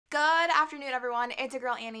Good afternoon, everyone. It's your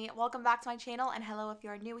girl Annie. Welcome back to my channel, and hello if you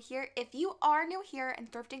are new here. If you are new here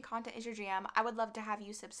and thrifting content is your jam, I would love to have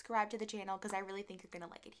you subscribe to the channel because I really think you're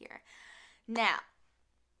gonna like it here. Now,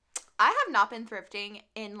 I have not been thrifting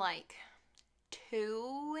in like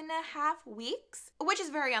 2.5 weeks, which is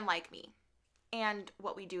very unlike me and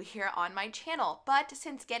what we do here on my channel. But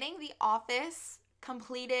since getting the office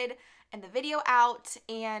completed and the video out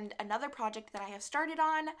and another project that I have started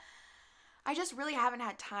on, I just really haven't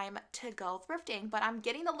had time to go thrifting, but I'm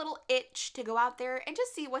getting the little itch to go out there and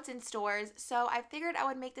just see what's in stores. So I figured I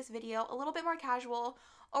would make this video a little bit more casual.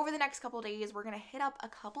 Over the next couple days, we're gonna hit up a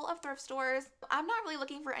couple of thrift stores. I'm not really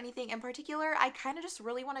looking for anything in particular. I kind of just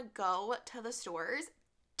really want to go to the stores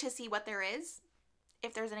to see what there is.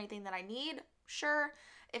 If there's anything that I need, sure.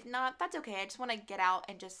 If not, that's okay. I just want to get out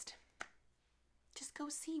and just go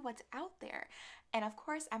see what's out there. And of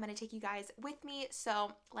course, I'm going to take you guys with me,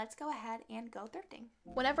 so let's go ahead and go thrifting.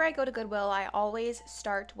 Whenever I go to Goodwill, I always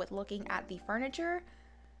start with looking at the furniture.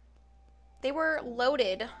 They were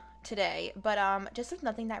loaded today, but just with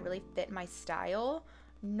nothing that really fit my style,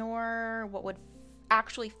 nor what would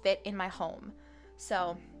actually fit in my home.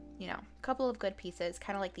 So, you know, a couple of good pieces,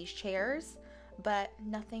 kind of like these chairs, but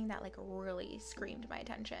nothing that like really screamed my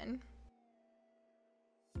attention.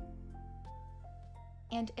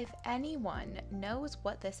 And if anyone knows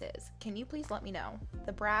what this is, can you please let me know?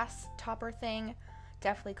 The brass topper thing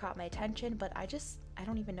definitely caught my attention, but I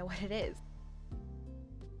don't even know what it is.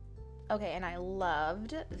 Okay, and I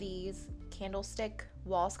loved these candlestick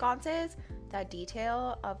wall sconces. That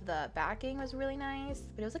detail of the backing was really nice,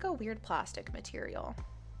 but it was like a weird plastic material.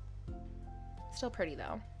 Still pretty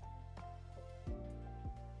though.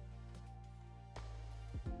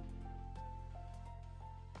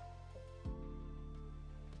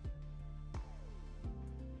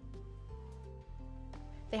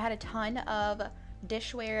 They had a ton of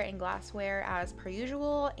dishware and glassware as per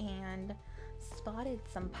usual, and spotted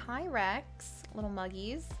some Pyrex little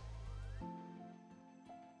muggies.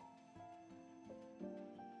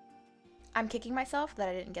 I'm kicking myself that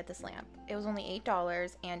I didn't get this lamp. It was only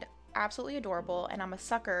 $8 and absolutely adorable, and I'm a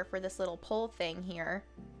sucker for this little pull thing here.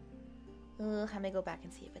 Ugh, I may go back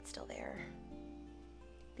and see if it's still there.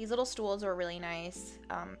 These little stools were really nice.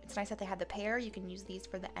 It's nice that they had the pair. You can use these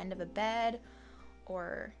for the end of a bed,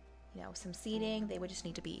 or, you know, some seating. They would just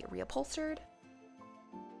need to be reupholstered.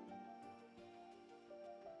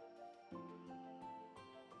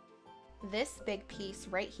 This big piece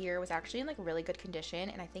right here was actually in like really good condition,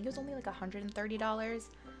 and I think it was only like $130,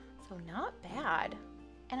 so not bad.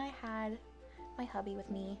 And I had my hubby with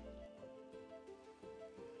me.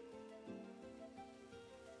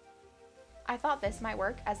 I thought this might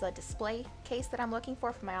work as a display case that I'm looking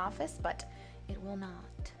for my office, but it will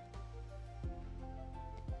not.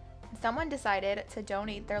 Someone decided to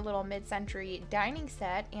donate their little mid-century dining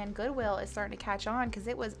set, and Goodwill is starting to catch on because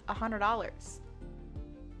it was $100.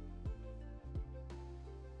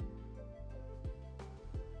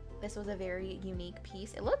 This was a very unique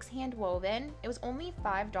piece. It looks hand woven. It was only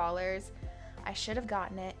 $5. I should have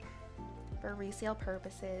gotten it for resale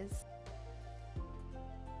purposes.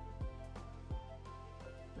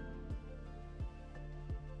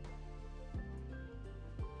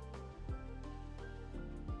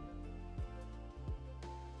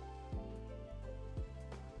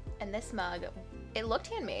 And this mug, it looked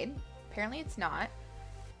handmade. Apparently it's not.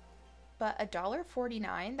 But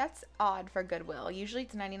 $1.49, that's odd for Goodwill. Usually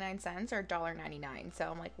it's 99 cents or $1.99. So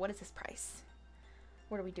I'm like, what is this price?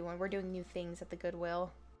 What are we doing? We're doing new things at the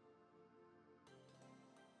Goodwill.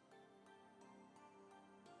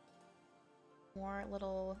 More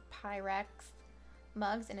little Pyrex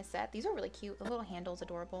mugs in a set. These are really cute. The little handle's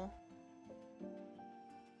adorable.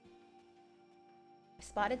 I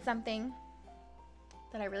spotted something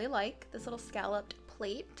that I really like, this little scalloped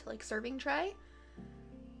plate, like serving tray.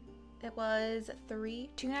 It was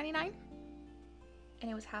 $2.99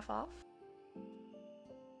 and it was half off.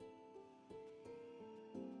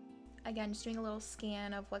 Again, just doing a little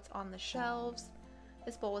scan of what's on the shelves.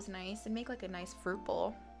 This bowl was nice and make like a nice fruit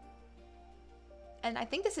bowl. And I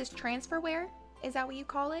think this is transferware. Is that what you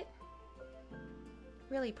call it?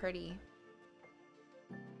 Really pretty.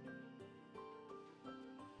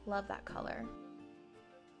 Love that color.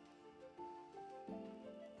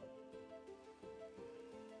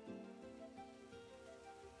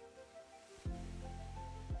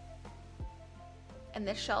 And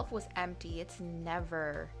this shelf was empty. It's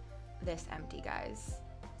never this empty, guys.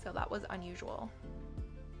 So that was unusual.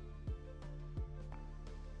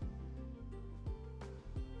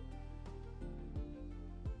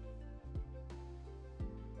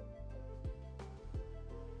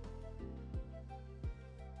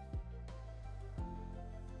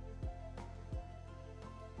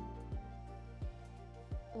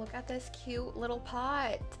 Look at this cute little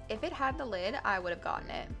pot. If it had the lid, I would have gotten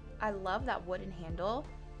it. I love that wooden handle.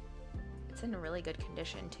 It's in really good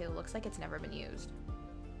condition too. Looks like it's never been used.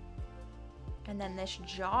 And then this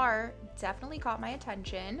jar definitely caught my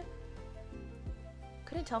attention.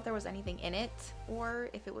 Couldn't tell if there was anything in it or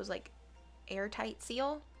if it was like airtight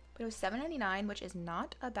seal, but it was $7.99, which is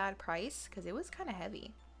not a bad price because it was kind of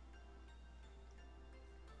heavy.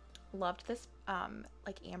 Loved this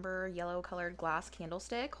like amber yellow colored glass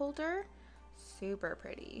candlestick holder. Super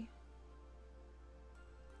pretty.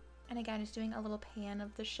 And again, just doing a little pan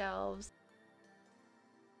of the shelves.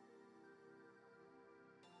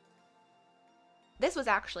 This was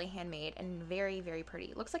actually handmade and very, very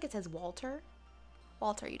pretty. Looks like it says Walter.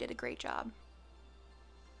 Walter, you did a great job.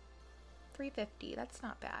 $3.50, that's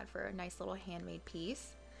not bad for a nice little handmade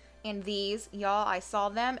piece. And these, y'all, I saw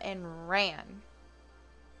them and ran.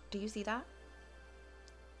 Do you see that?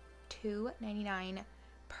 $2.99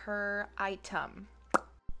 per item.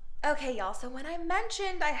 Okay, y'all, so when I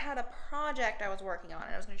mentioned I had a project I was working on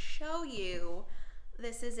and I was gonna show you,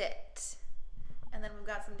 this is it. And then we've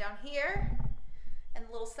got some down here and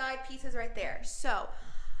little side pieces right there. So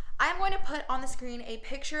I'm going to put on the screen a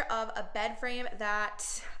picture of a bed frame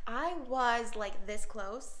that I was like this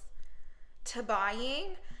close to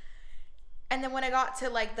buying. And then when I got to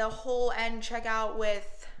like the whole end checkout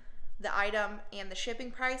with the item and the shipping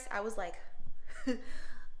price, I was like,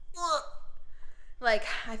 like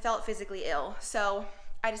I felt physically ill. So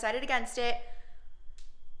I decided against it.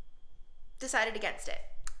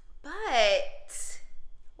 But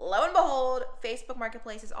lo and behold, Facebook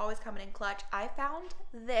Marketplace is always coming in clutch. I found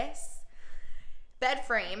this bed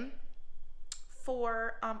frame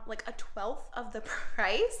for like a 1/12 of the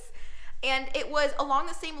price. And it was along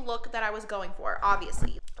the same look that I was going for,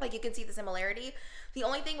 obviously. Like you can see the similarity. The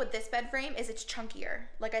only thing with this bed frame is it's chunkier.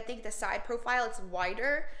 Like I think the side profile, it's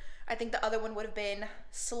wider. I think the other one would have been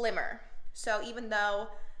slimmer. So even though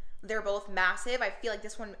they're both massive, I feel like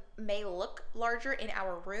this one may look larger in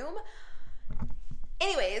our room.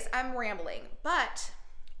 Anyways, I'm rambling, but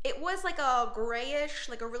it was like a grayish,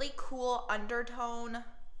 like a really cool undertone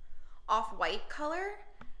off-white color.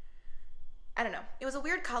 I don't know. It was a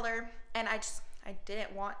weird color, and I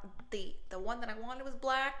didn't want the one that I wanted was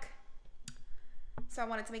black. So I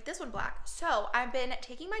wanted to make this one black. So I've been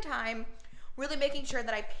taking my time, really making sure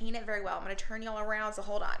that I paint it very well. I'm gonna turn y'all around, so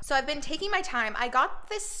hold on. So I've been taking my time. I got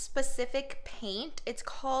this specific paint. It's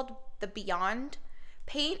called the Beyond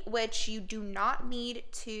paint, which you do not need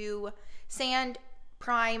to sand,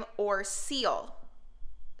 prime, or seal.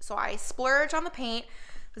 So I splurged on the paint.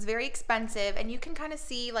 It was very expensive, and you can kind of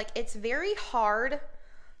see like it's very hard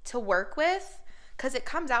to work with because it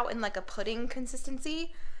comes out in like a pudding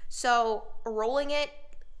consistency. So rolling it,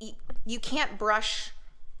 you can't brush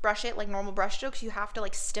it like normal brush strokes. You have to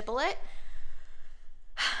like stipple it.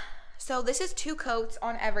 So this is 2 coats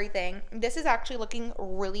on everything. This is actually looking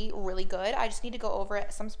really, really good. I just need to go over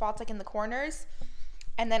it some spots like in the corners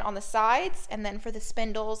and then on the sides, and then for the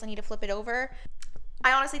spindles I need to flip it over.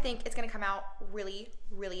 I honestly think it's gonna come out really,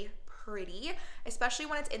 really pretty, especially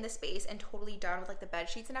when it's in the space and totally done with like the bed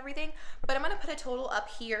sheets and everything. But I'm gonna put a total up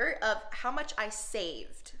here of how much I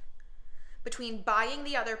saved between buying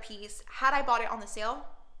the other piece, had I bought it on the sale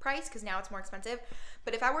price, because now it's more expensive,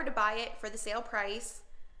 but if I were to buy it for the sale price,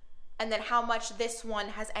 and then how much this one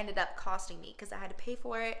has ended up costing me, because I had to pay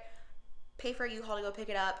for it, pay for a U-Haul to go pick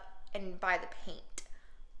it up, and buy the paint.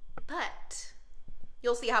 But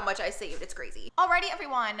you'll see how much I saved. It's crazy. Alrighty,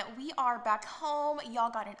 everyone, we are back home. Y'all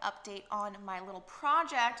got an update on my little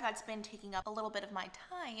project that's been taking up a little bit of my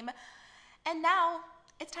time. And now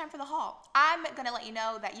it's time for the haul. I'm gonna let you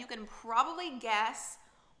know that you can probably guess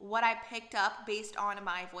what I picked up based on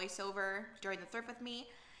my voiceover during the thrift with me.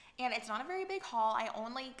 And it's not a very big haul. I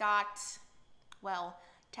only got, well,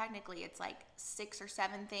 technically it's like 6 or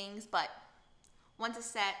 7 things, but one's a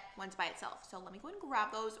set, one's by itself. So let me go and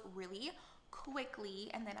grab those really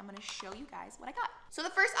quickly, and then I'm gonna show you guys what I got. So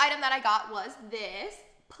the first item that I got was this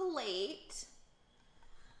plate.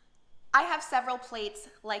 I have several plates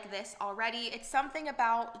like this already. It's something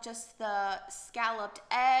about just the scalloped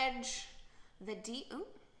edge, ooh,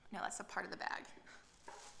 no, that's a part of the bag.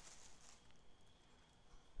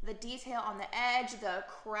 The detail on the edge, the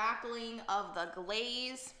crackling of the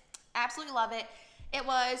glaze. Absolutely love it. It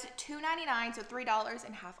was $2.99, so $3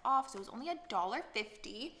 and half off, so it was only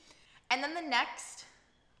 $1.50. And then the next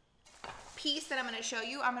piece that I'm gonna show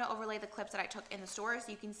you, I'm gonna overlay the clips that I took in the store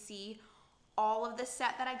so you can see all of the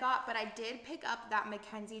set that I got, but I did pick up that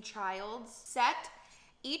Mackenzie Childs set.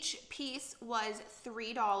 Each piece was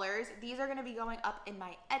 $3. These are gonna be going up in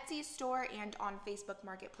my Etsy store and on Facebook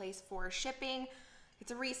Marketplace for shipping.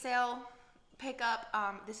 It's a resale pickup.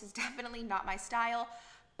 This is definitely not my style,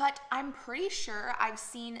 but I'm pretty sure I've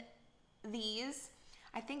seen these.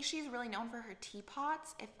 I think she's really known for her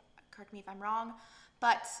teapots, correct me if I'm wrong,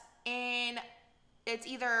 but it's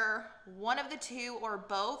either one of the two or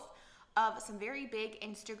both of some very big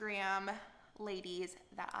Instagram ladies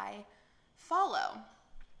that I follow.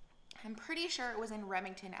 I'm pretty sure it was in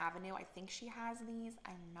Remington Avenue. I think she has these.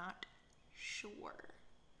 I'm not sure.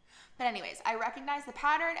 But anyways, I recognized the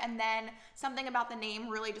pattern, and then something about the name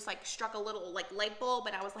really just like struck a little like light bulb,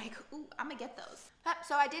 and I was like, ooh, I'm gonna get those.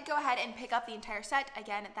 So I did go ahead and pick up the entire set.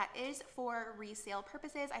 Again, that is for resale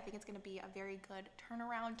purposes. I think it's gonna be a very good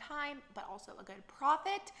turnaround time, but also a good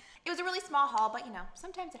profit. It was a really small haul, but you know,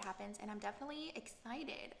 sometimes it happens, and I'm definitely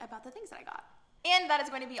excited about the things that I got. And that is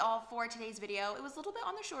going to be all for today's video. It was a little bit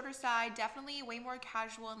on the shorter side, definitely way more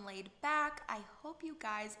casual and laid back. I hope you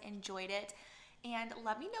guys enjoyed it. And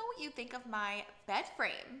let me know what you think of my bed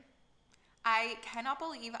frame. I cannot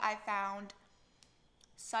believe I found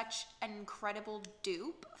such an incredible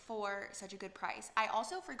dupe for such a good price. I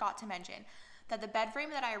also forgot to mention that the bed frame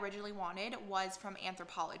that I originally wanted was from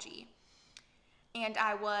Anthropologie. And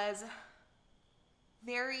I was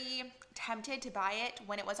very tempted to buy it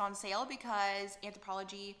when it was on sale because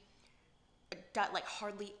Anthropologie like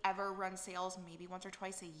hardly ever runs sales, maybe once or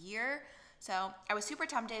twice a year. So I was super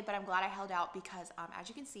tempted, but I'm glad I held out because as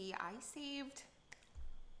you can see, I saved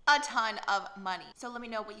a ton of money. So let me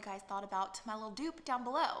know what you guys thought about my little dupe down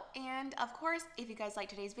below. And of course, if you guys liked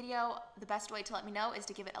today's video, the best way to let me know is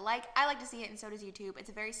to give it a like. I like to see it, and so does YouTube. It's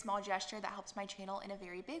a very small gesture that helps my channel in a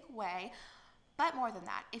very big way. But more than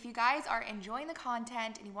that, if you guys are enjoying the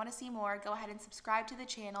content and you want to see more, go ahead and subscribe to the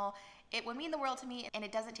channel. It would mean the world to me, and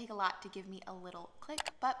it doesn't take a lot to give me a little click,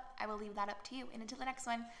 but I will leave that up to you. And until the next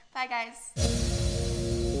one, bye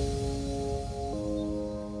guys.